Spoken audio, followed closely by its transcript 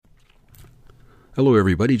Hello,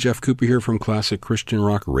 everybody. Jeff Cooper here from Classic Christian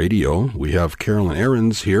Rock Radio. We have Carolyn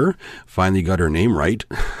Ahrens here. Finally got her name right.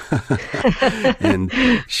 And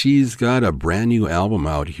she's got a brand new album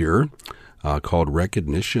out here called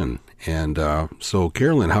Recognition. And so,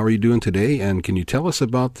 Carolyn, how are you doing today? And can you tell us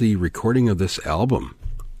about the recording of this album?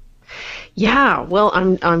 Yeah, well,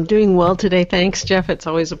 I'm doing well today. Thanks, Jeff. It's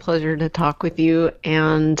always a pleasure to talk with you.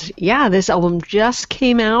 And yeah, this album just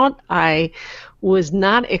came out. I was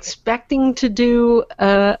not expecting to do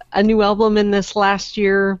a new album in this last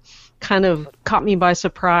year. Kind of caught me by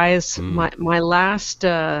surprise. My last,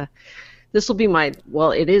 this will be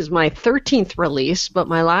it is my 13th release, but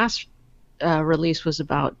my last release was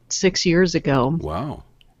about 6 years ago. Wow.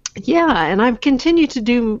 Yeah, and I've continued to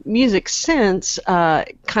do music since. I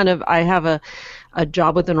have a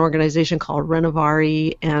job with an organization called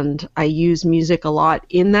Renovari, and I use music a lot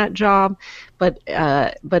in that job, but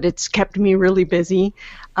it's kept me really busy.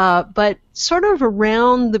 But sort of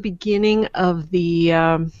around the beginning of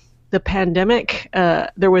the pandemic,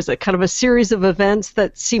 there was a kind of a series of events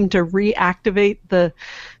that seemed to reactivate the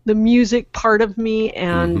music part of me,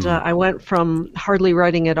 and I went from hardly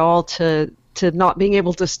writing at all to not being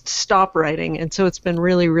able to stop writing. And so it's been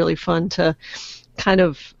really, really fun to kind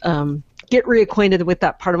of get reacquainted with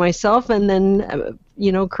that part of myself, and then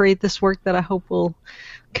create this work that I hope will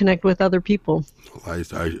connect with other people. I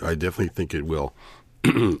definitely think it will.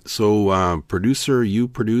 So producer, you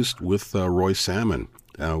produced with Roy Salmon.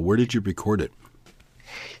 Where did you record it?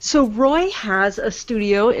 So Roy has a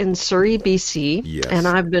studio in Surrey, BC, yes. And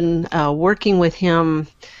I've been working with him.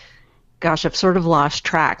 Gosh, I've sort of lost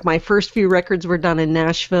track. My first few records were done in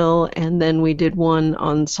Nashville, and then we did one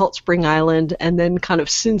on Salt Spring Island, and then kind of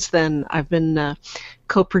since then I've been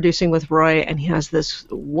co-producing with Roy, and he has this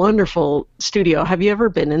wonderful studio. Have you ever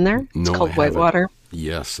been in there? No, it's called I Whitewater.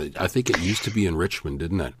 Yes, I think it used to be in Richmond,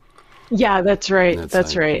 didn't it? Yeah, that's right.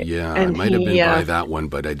 That's right. Yeah, and I might have been by that one,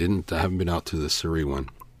 but I haven't been out to the Surrey one.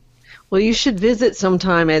 Well, you should visit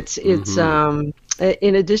sometime. It's in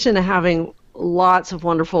addition to having lots of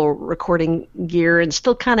wonderful recording gear and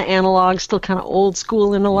still kind of analog, still kind of old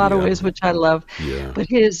school in a lot of ways, which I love. Yeah. But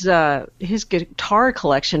his guitar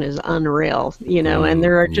collection is unreal, and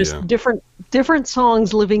there are just different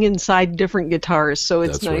songs living inside different guitars. So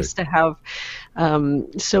it's nice to have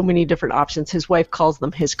so many different options. His wife calls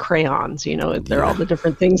them his crayons. They're all the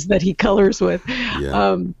different things that he colors with.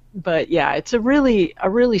 Yeah. But yeah, it's a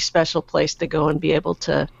really special place to go and be able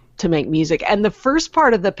to make music. And the first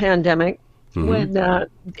part of the pandemic, when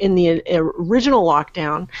in the original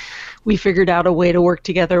lockdown, we figured out a way to work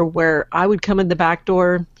together where I would come in the back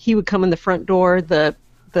door, he would come in the front door. The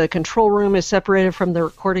control room is separated from the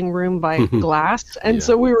recording room by glass, and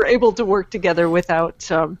so we were able to work together without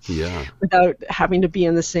having to be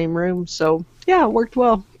in the same room. So yeah, it worked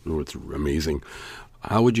well. Oh, it's amazing.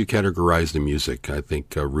 How would you categorize the music? I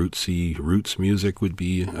think roots music would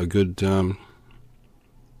be a good.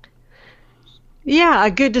 Yeah, a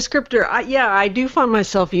good descriptor. I do find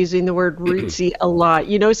myself using the word rootsy a lot.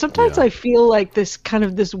 Sometimes I feel like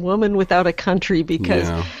this woman without a country, because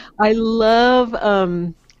I love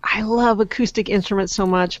acoustic instruments so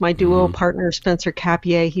much. My duo partner, Spencer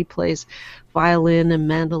Capier, he plays violin and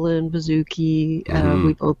mandolin, bouzouki.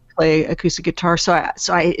 We both play acoustic guitar. So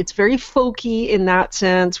it's very folky in that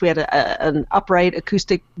sense. We had an upright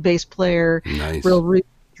acoustic bass player, nice. Real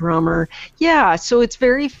drummer. Yeah, so it's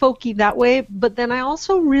very folky that way, but then I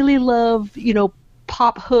also really love,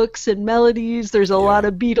 pop hooks and melodies. There's a lot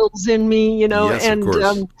of Beatles in me, yes, and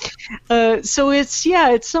so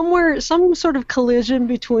it's somewhere, some sort of collision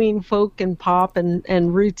between folk and pop and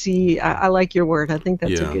rootsy. I like your word. I think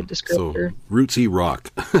that's a good descriptor. So, rootsy rock.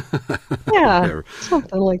 Yeah,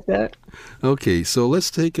 something like that. Okay, so let's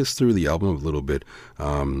take us through the album a little bit.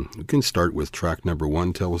 We can start with track number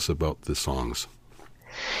 1. Tell us about the songs.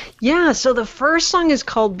 Yeah, so the first song is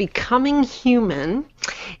called Becoming Human,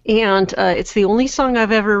 and it's the only song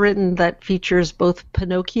I've ever written that features both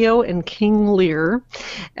Pinocchio and King Lear,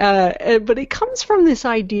 but it comes from this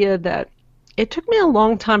idea that it took me a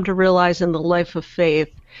long time to realize in the life of faith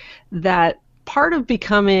that part of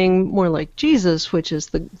becoming more like Jesus, which is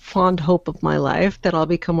the fond hope of my life, that I'll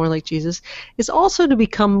become more like Jesus, is also to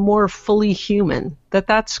become more fully human.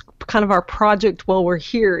 That's kind of our project while we're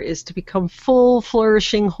here, is to become full,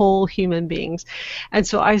 flourishing, whole human beings. And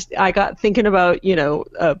so I got thinking about,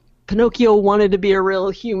 Pinocchio wanted to be a real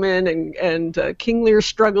human, and King Lear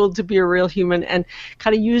struggled to be a real human, and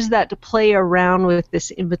kind of used that to play around with this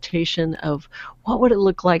invitation of what would it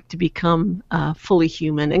look like to become fully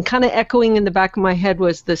human. And kind of echoing in the back of my head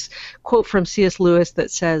was this quote from C.S. Lewis that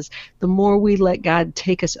says, "The more we let God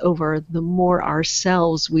take us over, the more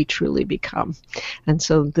ourselves we truly become." And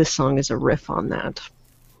so this song is a riff on that.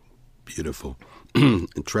 Beautiful.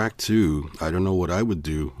 Track 2, I don't know what I would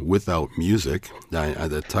do without music.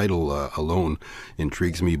 The title alone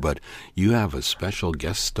intrigues me, but you have a special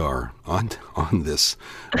guest star on this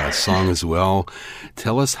song as well.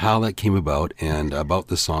 Tell us how that came about and about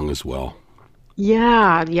the song as well.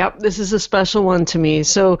 Yeah, yep, this is a special one to me.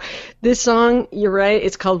 So this song, you're right,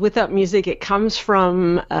 it's called Without Music. It comes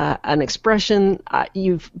from an expression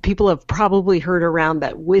people have probably heard around,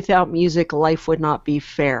 that without music, life would not be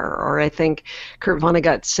fair. Or I think Kurt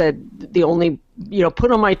Vonnegut said,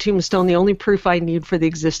 put on my tombstone, the only proof I need for the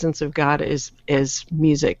existence of God is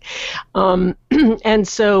music. And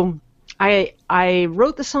so I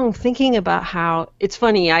wrote the song thinking about how, it's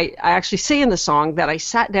funny, I actually say in the song that I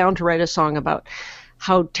sat down to write a song about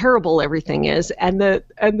how terrible everything is, and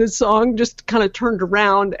the song just kind of turned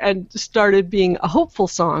around and started being a hopeful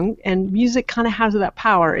song. And music kind of has that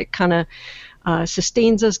power. It kind of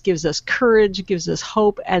sustains us, gives us courage, gives us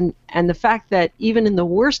hope, and the fact that even in the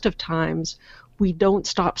worst of times, we don't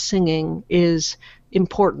stop singing is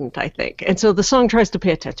important, I think. And so the song tries to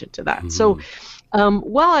pay attention to that. Mm-hmm. So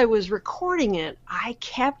while I was recording it, I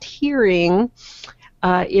kept hearing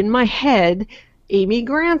in my head Amy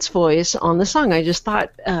Grant's voice on the song. I just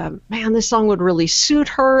thought, man, this song would really suit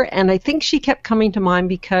her. And I think she kept coming to mind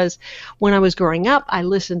because when I was growing up, I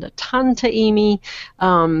listened a ton to Amy.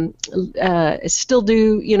 Still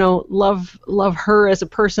do, love her as a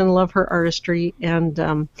person, love her artistry.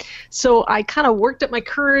 And so I kind of worked up my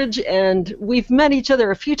courage, and we've met each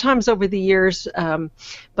other a few times over the years.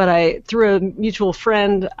 But through a mutual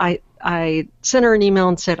friend, I sent her an email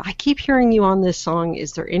and said, I keep hearing you on this song.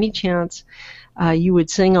 Is there any chance you would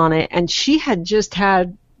sing on it? And she had just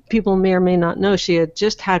had, people may or may not know, she had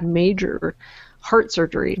just had major heart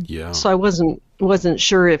surgery. Yeah. So I wasn't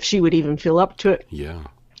sure if she would even feel up to it. Yeah.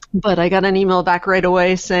 But I got an email back right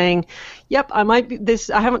away saying, yep, I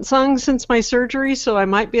haven't sung since my surgery, so I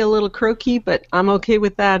might be a little croaky, but I'm okay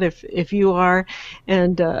with that if you are.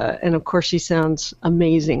 And of course she sounds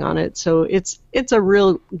amazing on it. So it's a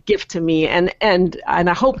real gift to me, and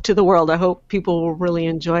I hope to the world. I hope people will really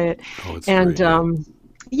enjoy it. Oh, it's great,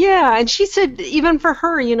 yeah, and she said even for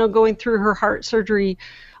her, going through her heart surgery,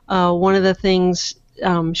 one of the things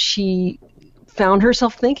she found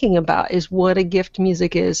herself thinking about is what a gift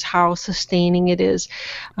music is, how sustaining it is,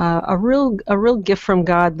 a real gift from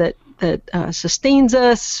God that sustains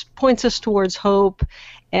us, points us towards hope,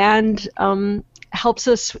 and helps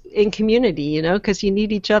us in community, because you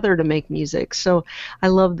need each other to make music. So I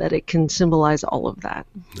love that it can symbolize all of that.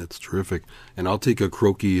 That's terrific. And I'll take a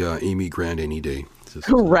croaky Amy Grant any day.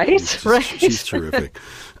 Right. She's terrific.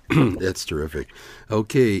 That's terrific.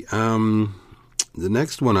 Okay. The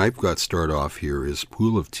next one I've got start off here is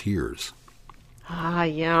Pool of Tears.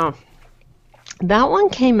 Yeah. That one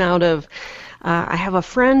came out of, I have a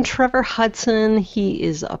friend, Trevor Hudson. He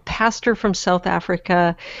is a pastor from South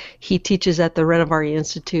Africa. He teaches at the Renovaré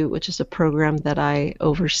Institute, which is a program that I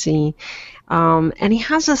oversee. And he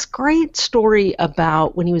has this great story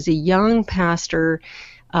about when he was a young pastor.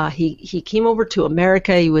 He came over to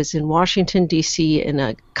America. He was in Washington, D.C. in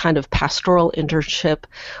a kind of pastoral internship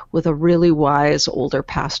with a really wise older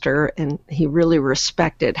pastor, and he really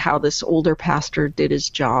respected how this older pastor did his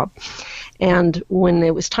job. And when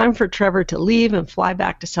it was time for Trevor to leave and fly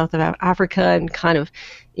back to South Africa and kind of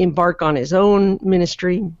embark on his own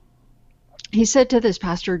ministry, he said to this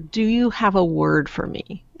pastor, "Do you have a word for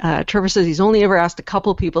me?" Trevor says he's only ever asked a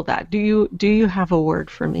couple people that. Do you have a word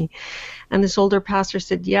for me? And this older pastor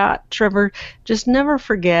said, "Yeah, Trevor, just never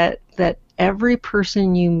forget that every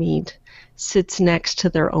person you meet sits next to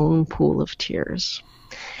their own pool of tears."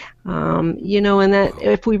 And that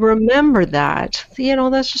if we remember that,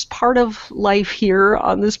 that's just part of life here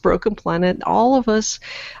on this broken planet. All of us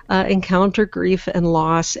encounter grief and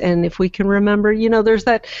loss, and if we can remember, there's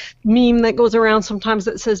that meme that goes around sometimes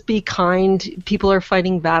that says, "Be kind. People are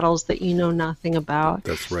fighting battles that you know nothing about."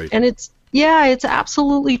 That's right. And it's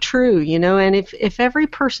absolutely true, and if every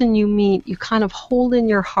person you meet, you kind of hold in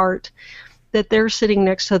your heart that they're sitting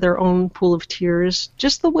next to their own pool of tears,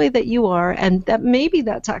 just the way that you are, and that maybe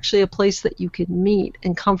that's actually a place that you can meet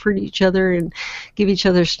and comfort each other and give each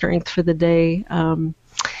other strength for the day.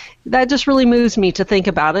 that just really moves me to think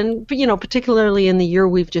about. And, particularly in the year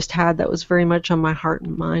we've just had, that was very much on my heart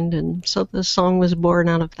and mind. And so the song was born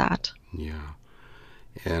out of that. Yeah.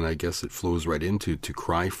 And I guess it flows right into To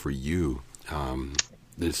Cry for You.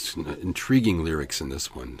 There's intriguing lyrics in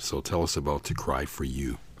this one. So tell us about To Cry for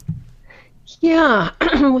You. Yeah.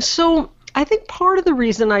 So I think part of the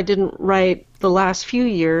reason I didn't write the last few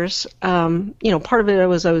years, part of it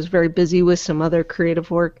was I was very busy with some other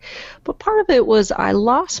creative work, but part of it was I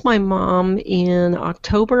lost my mom in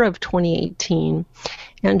October of 2018,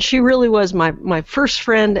 and she really was my first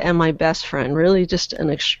friend and my best friend, really just an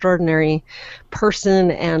extraordinary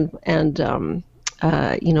person, and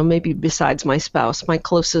maybe besides my spouse, my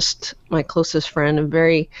closest friend,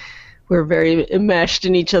 and we're very enmeshed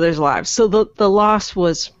in each other's lives. So the loss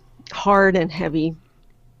was hard and heavy.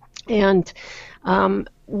 And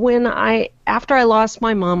after I lost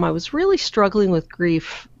my mom, I was really struggling with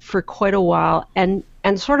grief for quite a while, and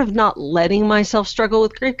sort of not letting myself struggle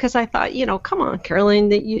with grief, because I thought, come on, Caroline,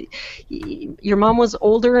 that your mom was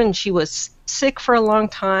older and she was sick for a long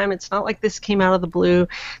time. It's not like this came out of the blue.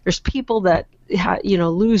 There's people that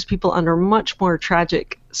lose people under much more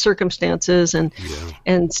tragic circumstances,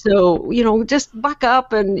 and so just buck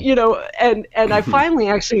up, and and I finally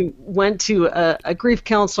actually went to a grief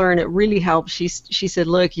counselor, and it really helped. She said,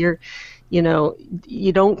 look, you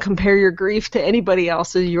don't compare your grief to anybody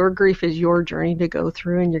else's. Your grief is your journey to go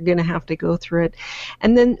through, and you're going to have to go through it.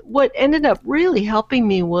 And then what ended up really helping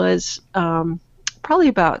me was probably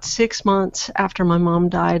about 6 months after my mom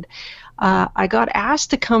died, I got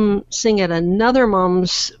asked to come sing at another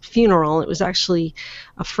mom's funeral. It was actually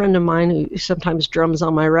a friend of mine who sometimes drums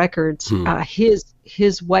on my records.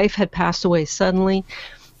 His wife had passed away suddenly,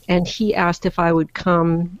 and he asked if I would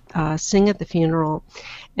come sing at the funeral.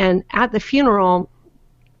 And at the funeral,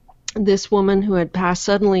 this woman who had passed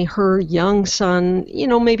suddenly, her young son,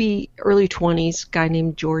 maybe early 20s, guy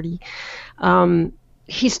named Jordy,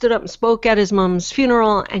 he stood up and spoke at his mom's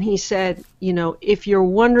funeral, and he said, if you're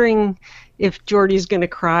wondering if Jordy's going to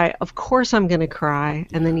cry, of course I'm going to cry.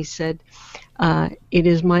 And then he said, it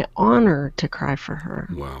is my honor to cry for her.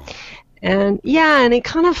 Wow. And and it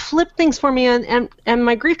kind of flipped things for me. And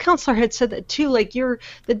my grief counselor had said that too, like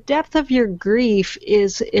the depth of your grief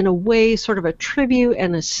is in a way sort of a tribute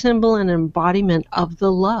and a symbol and embodiment of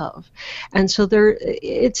the love. And so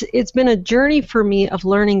it's been a journey for me of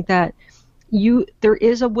learning that there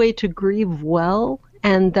is a way to grieve well,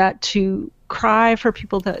 and that to cry for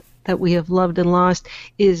people that we have loved and lost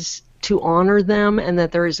is to honor them, and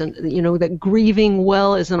that there is that grieving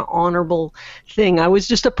well is an honorable thing. I was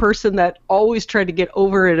just a person that always tried to get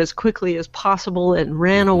over it as quickly as possible and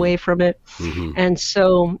ran away from it. Mm-hmm. And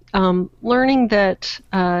so learning that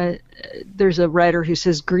there's a writer who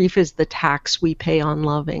says grief is the tax we pay on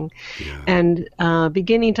loving. Yeah. And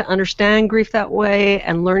beginning to understand grief that way,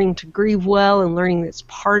 and learning to grieve well, and learning that's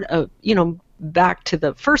part of, back to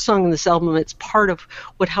the first song in this album, it's part of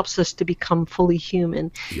what helps us to become fully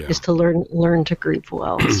human, is to learn to grieve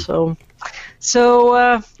well. So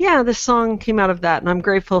this song came out of that, and I'm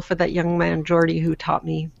grateful for that young man, Jordy, who taught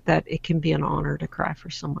me that it can be an honor to cry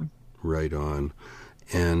for someone. Right on.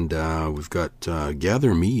 And we've got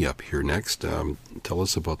Gather Me up here next. Tell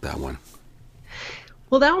us about that one.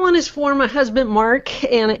 Well, that one is for my husband, Mark,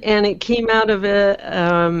 and it came out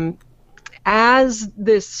of as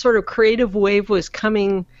this sort of creative wave was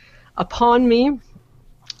coming upon me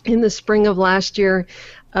in the spring of last year.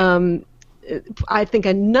 I think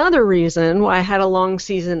another reason why I had a long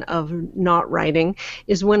season of not writing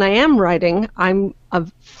is when I am writing, I'm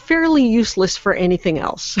fairly useless for anything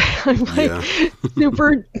else. I'm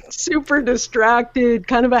super distracted,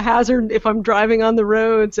 kind of a hazard if I'm driving on the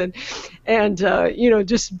roads, and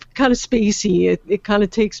just kind of spacey. It kind of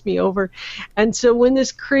takes me over. And so when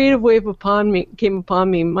this creative wave came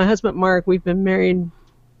upon me, my husband Mark, we've been married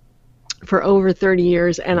for over 30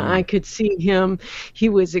 years, and I could see him. He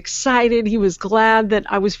was excited. He was glad that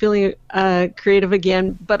I was feeling creative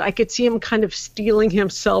again, but I could see him kind of steeling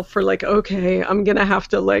himself for like, okay, I'm going to have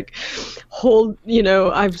to hold,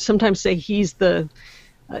 I sometimes say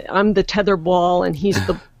I'm the tether ball and he's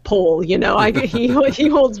the pole, he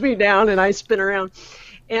holds me down and I spin around.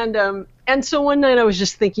 And so one night I was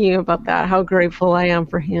just thinking about that, how grateful I am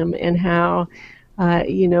for him, and how,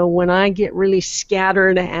 when I get really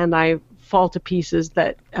scattered and I fall to pieces,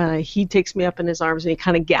 that he takes me up in his arms and he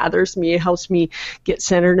kind of gathers me, helps me get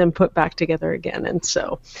centered and put back together again. And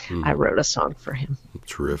so I wrote a song for him.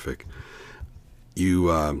 Terrific. You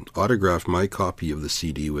autographed my copy of the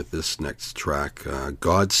CD with this next track,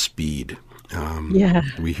 Godspeed.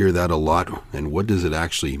 We hear that a lot. And what does it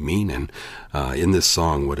actually mean? And in this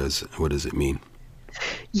song, what does it mean?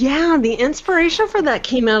 Yeah, the inspiration for that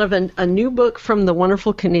came out of a new book from the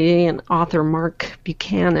wonderful Canadian author Mark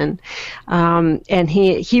Buchanan. And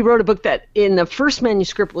he wrote a book that in the first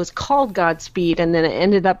manuscript was called Godspeed, and then it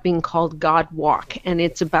ended up being called God Walk. And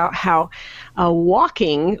it's about how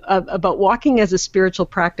walking as a spiritual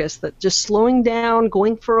practice, that just slowing down,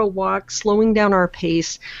 going for a walk, slowing down our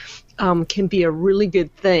pace, can be a really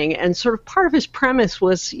good thing. And sort of part of his premise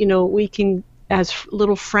was, we can, as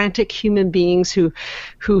little frantic human beings who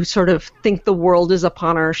sort of think the world is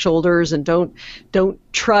upon our shoulders and don't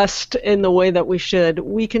trust in the way that we should,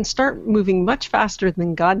 we can start moving much faster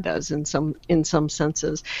than God does in some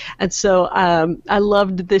senses. And so I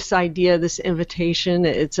loved this idea, this invitation.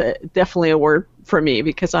 It's definitely a word for me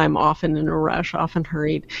because I'm often in a rush, often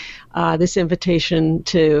hurried. This invitation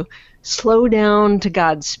to slow down to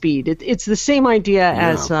God's speed. It's the same idea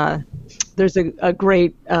as there's a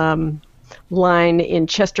great line in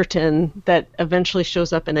Chesterton that eventually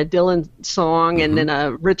shows up in a Dylan song and in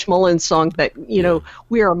a Rich Mullins song that,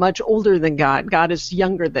 we are much older than God. God is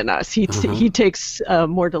younger than us. He takes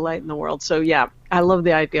more delight in the world. So, I love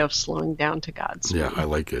the idea of slowing down to God's speed. Yeah, I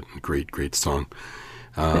like it. Great song.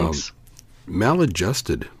 Thanks.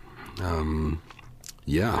 Maladjusted.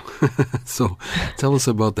 So tell us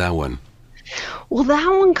about that one. Well, that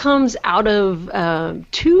one comes out of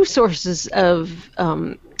two sources of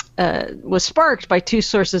was sparked by two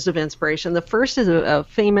sources of inspiration. The first is a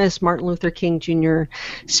famous Martin Luther King Jr.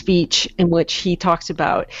 speech in which he talks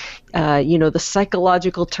about, the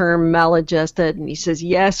psychological term maladjusted. And he says,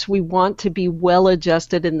 yes, we want to be well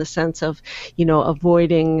adjusted in the sense of,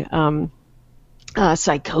 avoiding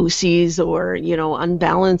psychoses or,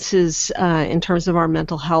 unbalances in terms of our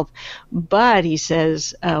mental health. But he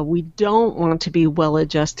says we don't want to be well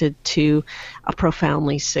adjusted to a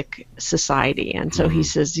profoundly sick society. And so he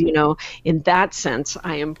says, in that sense,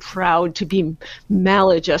 I am proud to be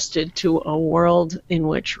maladjusted to a world in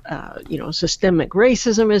which, systemic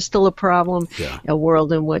racism is still a problem, a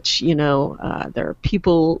world in which, there are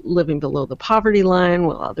people living below the poverty line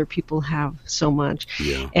while other people have so much.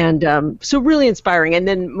 Yeah. And so really inspiring. And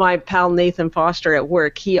then my pal Nathan Foster at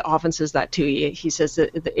work, he often says that too. He says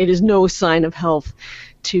that it is no sign of health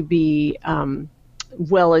to be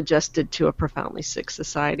well adjusted to a profoundly sick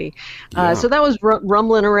society. So that was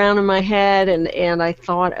rumbling around in my head, and I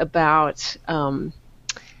thought about,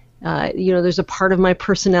 there's a part of my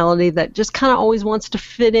personality that just kind of always wants to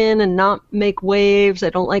fit in and not make waves. I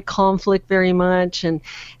don't like conflict very much, and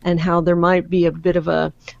how there might be a bit of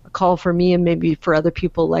a call for me and maybe for other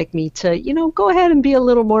people like me to, go ahead and be a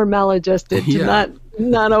little more maladjusted, to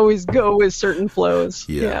not always go with certain flows.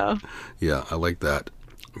 Yeah, I like that.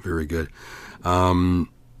 Very good.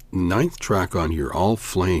 Ninth track on here, All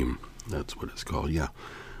Flame. That's what it's called.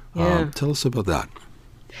 Tell us about that.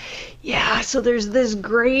 So there's this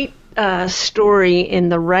great story in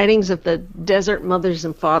the writings of the Desert Mothers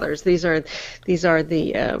and Fathers. These are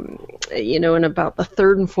the in about the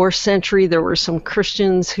 3rd and 4th century, there were some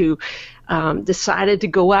Christians who decided to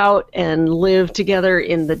go out and live together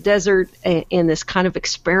in the desert in this kind of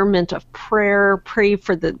experiment of pray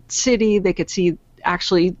for the city. They could see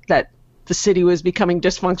actually that the city was becoming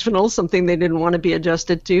dysfunctional, something they didn't want to be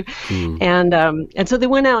adjusted to. And so they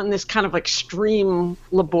went out in this kind of extreme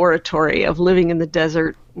laboratory of living in the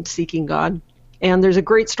desert and seeking God. And there's a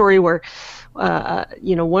great story where,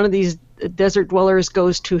 one of these desert dwellers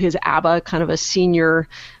goes to his Abba, kind of a senior,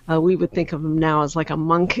 we would think of him now as like a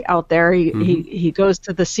monk out there. He goes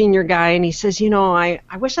to the senior guy and he says, I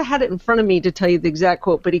wish I had it in front of me to tell you the exact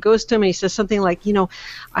quote, but he goes to him and he says something like,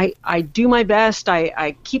 I do my best.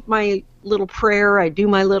 I keep my little prayer. I do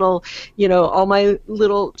my little, all my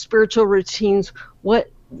little spiritual routines.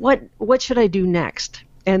 What should I do next?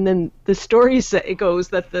 And then the story it goes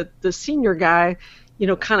that the senior guy,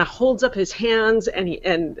 kind of holds up his hands,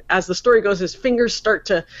 and as the story goes, his fingers start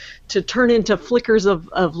to turn into flickers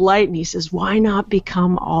of light, and he says, "Why not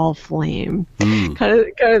become all flame?"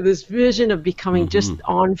 Kind of this vision of becoming just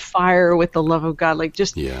on fire with the love of God, like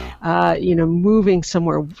just moving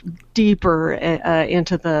somewhere deeper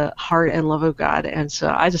into the heart and love of God. And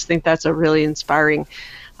so I just think that's a really inspiring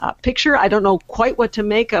picture. I don't know quite what to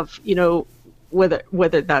make of,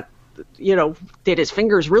 whether that, did his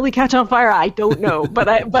fingers really catch on fire? I don't know, but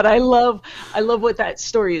I love what that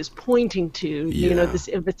story is pointing to. This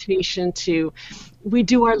invitation to, we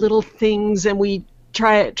do our little things and we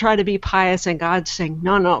try to be pious, and God's saying,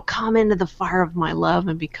 no, come into the fire of my love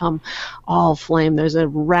and become all flame. There's a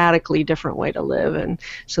radically different way to live, and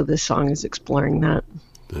so this song is exploring that.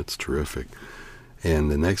 That's terrific. And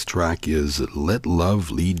the next track is Let Love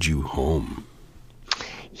Lead You Home.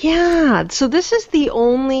 Yeah, so this is the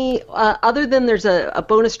only, other than there's a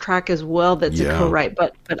bonus track as well that's a co-write,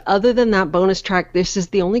 but other than that bonus track, this is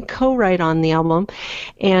the only co-write on the album,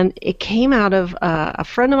 and it came out of a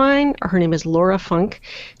friend of mine. Her name is Laura Funk.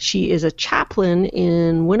 She is a chaplain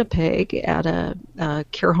in Winnipeg at a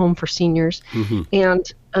care home for seniors, and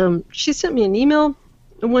she sent me an email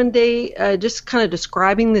one day just kind of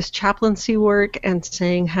describing this chaplaincy work and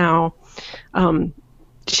saying how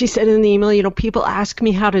she said in the email, people ask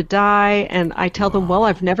me how to die, and I tell them, well,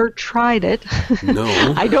 I've never tried it. No.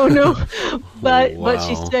 I don't know. But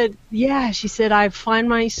she said, I find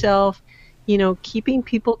myself, keeping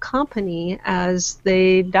people company as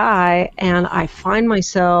they die, and I find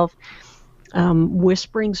myself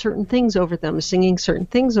whispering certain things over them, singing certain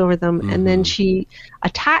things over them. And then she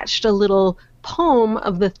attached a little poem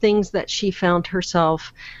of the things that she found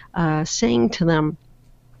herself saying to them.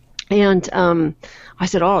 And I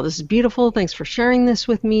said, oh, this is beautiful. Thanks for sharing this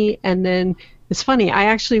with me. And then it's funny. I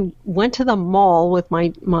actually went to the mall with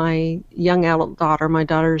my young adult daughter. My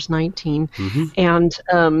daughter's 19.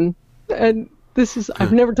 And this is,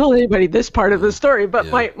 I've never told anybody this part of the story, but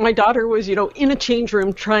my daughter was, in a change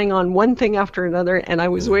room trying on one thing after another. And I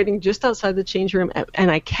was waiting just outside the change room. And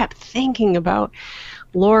I kept thinking about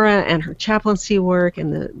Laura and her chaplaincy work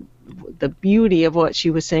and the beauty of what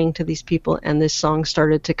she was saying to these people, and this song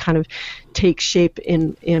started to kind of take shape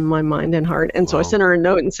in my mind and heart. And so I sent her a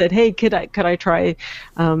note and said, hey, could I try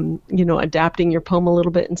adapting your poem a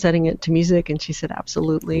little bit and setting it to music? And she said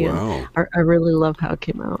absolutely. And I really love how it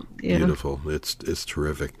came out. Beautiful. It's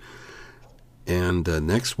terrific. And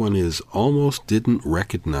next one is Almost Didn't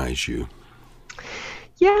Recognize You.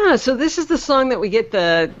 Yeah, so this is the song that we get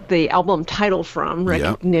the album title from,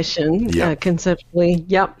 Recognition, conceptually.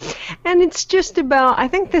 Yep. And it's just about, I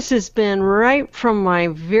think this has been right from my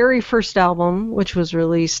very first album, which was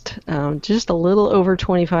released just a little over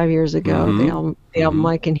 25 years ago, the album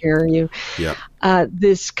I Can Hear You. Yeah.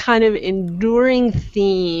 This kind of enduring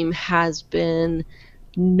theme has been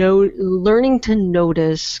learning to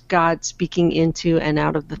notice God speaking into and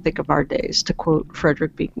out of the thick of our days, to quote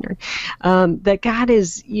Frederick Buechner. That God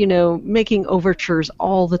is, making overtures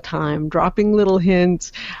all the time, dropping little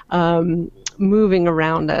hints, moving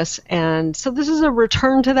around us. And so this is a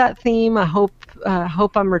return to that theme. I hope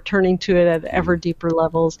I'm returning to it at ever deeper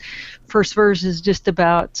levels. First verse is just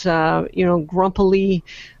about, grumpily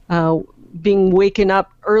being waken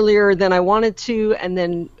up earlier than I wanted to, and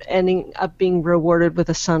then ending up being rewarded with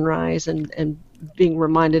a sunrise and being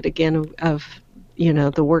reminded again of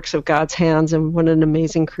the works of God's hands and what an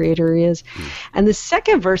amazing creator he is. And the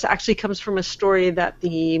second verse actually comes from a story that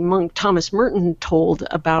the monk Thomas Merton told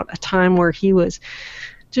about a time where he was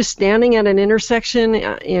just standing at an intersection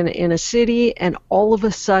in a city, and all of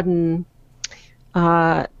a sudden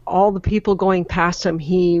all the people going past him,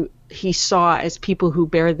 he saw as people who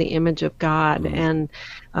bear the image of God, and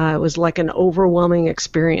it was like an overwhelming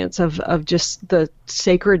experience of just the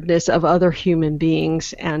sacredness of other human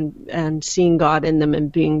beings and seeing God in them and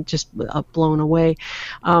being just blown away.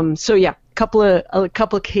 So yeah, a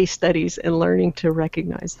couple of case studies in learning to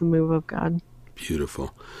recognize the move of God.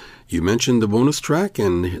 Beautiful. You mentioned the bonus track,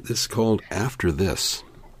 and this is called After This.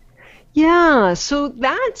 Yeah, so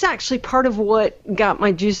that's actually part of what got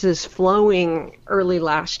my juices flowing early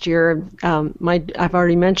last year. I've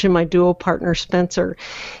already mentioned my duo partner, Spencer.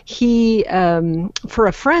 He, for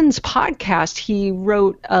a friend's podcast, he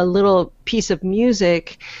wrote a little piece of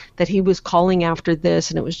music that he was calling After This,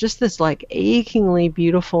 and it was just this like achingly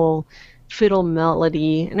beautiful fiddle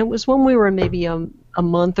melody. And it was when we were maybe a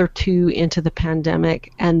month or two into the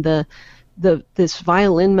pandemic, and this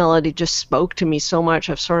violin melody just spoke to me so much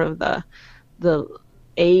of sort of the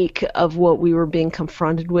ache of what we were being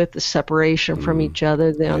confronted with, the separation from each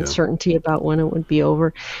other, the uncertainty about when it would be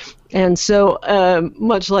over. And so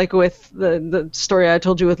much like with the story I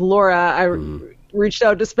told you with Laura, I reached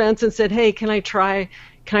out to Spence and said, hey, can I try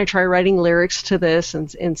writing lyrics to this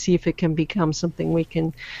and see if it can become something we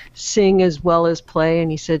can sing as well as play? And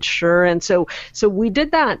he said, sure. And so we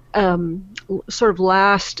did that sort of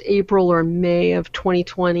last April or May of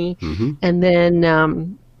 2020. And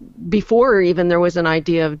then before even there was an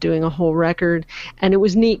idea of doing a whole record. And it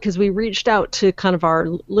was neat because we reached out to kind of our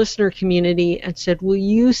listener community and said, will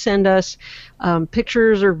you send us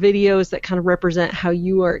pictures or videos that kind of represent how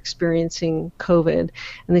you are experiencing COVID?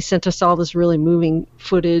 And they sent us all this really moving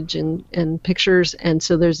footage and pictures. And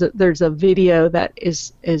so there's a video that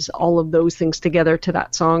is all of those things together to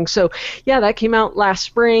that song. So yeah, that came out last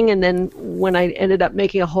spring. And then when I ended up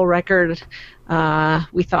making a whole record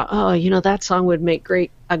we thought, oh, that song would make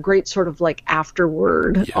a great sort of like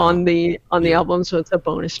afterword Yeah. on the album, so it's a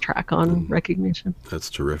bonus track on Recognition. That's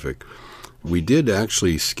terrific. We did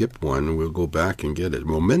actually skip one. We'll go back and get it.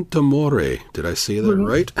 Memento Mori. Did I say that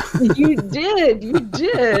right? You did,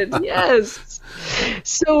 yes.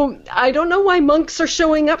 So I don't know why monks are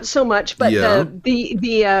showing up so much, but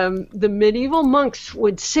the medieval monks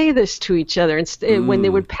would say this to each other when they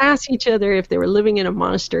would pass each other, if they were living in a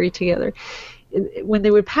monastery together. When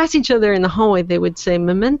they would pass each other in the hallway, they would say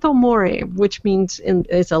 "memento mori," which means,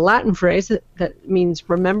 it's a Latin phrase that means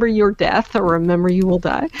 "remember your death" or "remember you will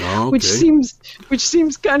die," Oh, okay. which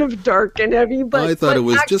seems kind of dark and heavy. But I thought it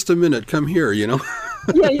was just a minute. Come here, yeah.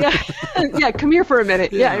 Come here for a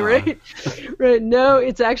minute. Yeah, right. No,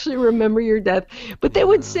 it's actually "remember your death." But they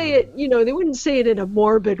would say it. They wouldn't say it in a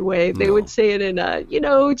morbid way. They would say it in a,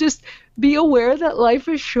 just be aware that life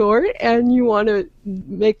is short and you want to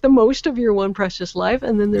make the most of your one precious life,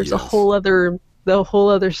 and then there's the whole other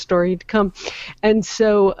story to come. And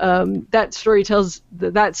so that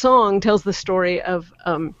song tells the story of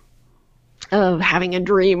having a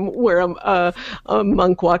dream where a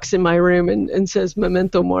monk walks in my room and says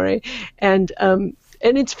 "memento mori," and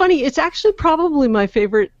it's funny. It's actually probably my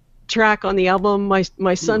favorite track on the album.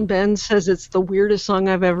 My son Ben says it's the weirdest song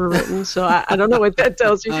I've ever written, so I don't know what that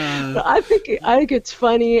tells you. But I think it's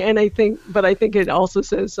funny, and I think it also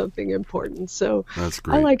says something important. So that's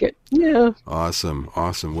great. I like it. Yeah. Awesome.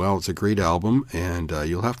 Well, it's a great album, and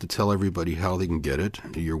you'll have to tell everybody how they can get it.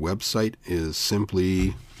 Your website is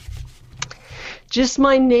simply just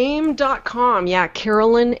my name.com. Yeah,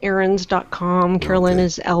 CarolynArends.com. Carolyn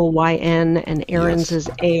is Lyn and Arends is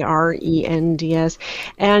Arends.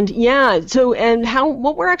 And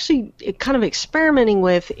what we're actually kind of experimenting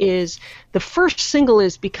with is the first single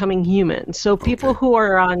is Becoming Human. So people who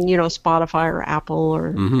are on, Spotify or Apple or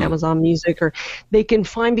Amazon Music, or they can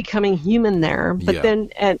find Becoming Human there. But then,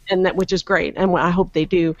 and that, which is great, and I hope they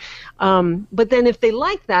do. But then if they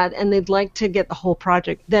like that and they'd like to get the whole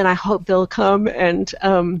project, then I hope they'll come and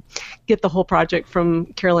get the whole project from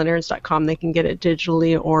CarolynArends.com. They can get it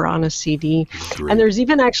digitally or on a CD. Great. And there's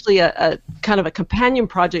even actually a kind of a companion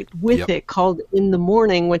project with it called In the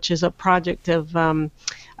Morning, which is a project of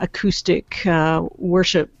acoustic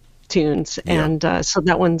worship tunes, and so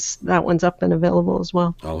that one's up and available as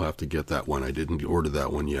well. I'll have to get that one. I didn't order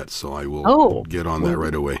that one yet, so I will get on that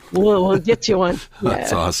right away. We'll get you one.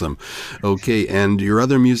 That's awesome. Okay, and your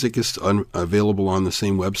other music is available on the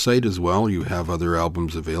same website as well? You have other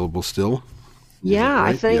albums available still? Yeah,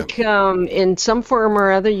 right? I think in some form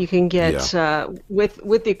or other you can get with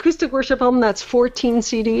the acoustic worship album. That's 14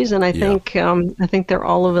 CDs, and I think they're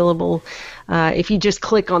all available. If you just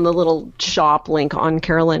click on the little shop link on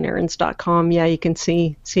CarolynArends.com, you can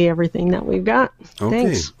see everything that we've got. Okay.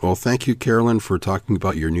 Thanks. Well, thank you, Carolyn, for talking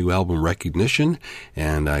about your new album, Recognition,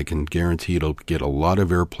 and I can guarantee it'll get a lot of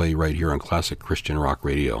airplay right here on Classic Christian Rock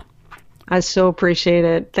Radio. I so appreciate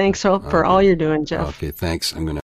it. Thanks for all you're doing, Jeff. Okay, thanks. I'm going to